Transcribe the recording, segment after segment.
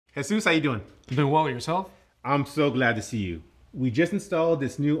Jesus, how you doing? Doing well yourself? I'm so glad to see you. We just installed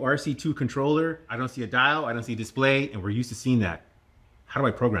this new RC2 controller. I don't see a dial, I don't see a display, and we're used to seeing that. How do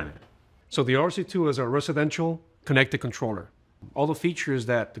I program it? So the RC2 is a residential connected controller. All the features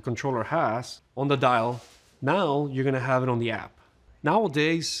that the controller has on the dial, now you're gonna have it on the app.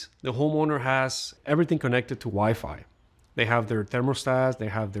 Nowadays, the homeowner has everything connected to Wi-Fi. They have their thermostats, they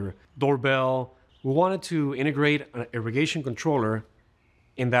have their doorbell. We wanted to integrate an irrigation controller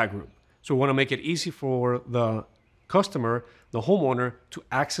in that group. So we want to make it easy for the customer, the homeowner, to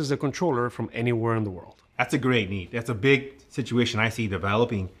access the controller from anywhere in the world. That's a great need. That's a big situation I see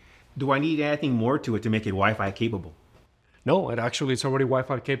developing. Do I need anything more to it to make it Wi-Fi capable? No, it's already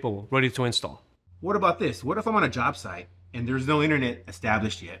Wi-Fi capable, ready to install. What about this? What if I'm on a job site and there's no internet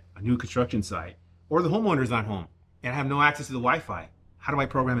established yet, a new construction site, or the homeowner's not home and I have no access to the Wi-Fi? How do I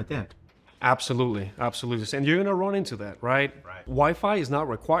program it then? Absolutely. And you're gonna run into that, right? Wi-Fi is not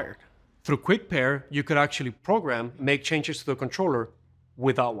required. Through Quick Pair, you could actually program, make changes to the controller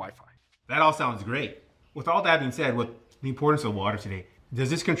without Wi-Fi. That all sounds great. With all that being said, with the importance of water today,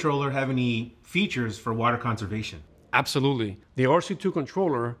 does this controller have any features for water conservation? Absolutely. The RC2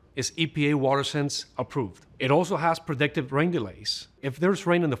 controller is EPA WaterSense approved. It also has predictive rain delays. If there's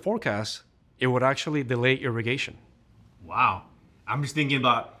rain in the forecast, it would actually delay irrigation. Wow. I'm just thinking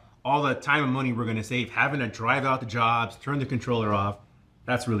about all the time and money we're going to save having to drive out the jobs, turn the controller off.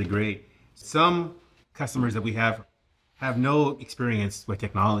 That's really great. Some customers that we have no experience with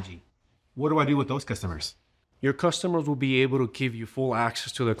technology. What do I do with those customers? Your customers will be able to give you full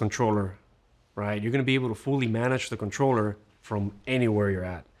access to the controller, right? You're going to be able to fully manage the controller from anywhere you're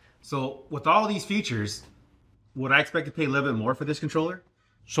at. So with all these features, would I expect to pay a little bit more for this controller?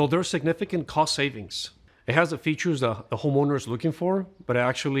 So there's significant cost savings. It has the features the homeowner is looking for, but it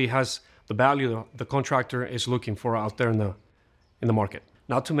actually has the value the contractor is looking for out there in the market.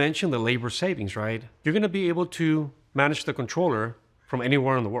 Not to mention the labor savings, right? You're going to be able to manage the controller from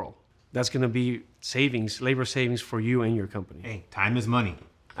anywhere in the world. That's going to be savings, labor savings for you and your company. Hey, time is money.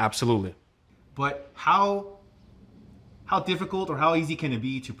 Absolutely. But how difficult or how easy can it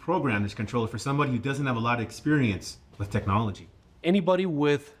be to program this controller for somebody who doesn't have a lot of experience with technology? Anybody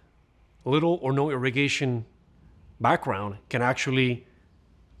with little or no irrigation background can actually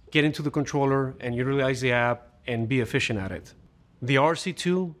get into the controller and utilize the app and be efficient at it. The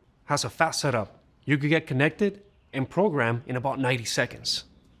RC2 has a fast setup. You could get connected and program in about 90 seconds.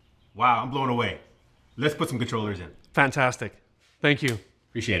 Wow, I'm blown away. Let's put some controllers in. Fantastic. Thank you.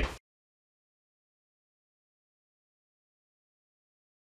 Appreciate it.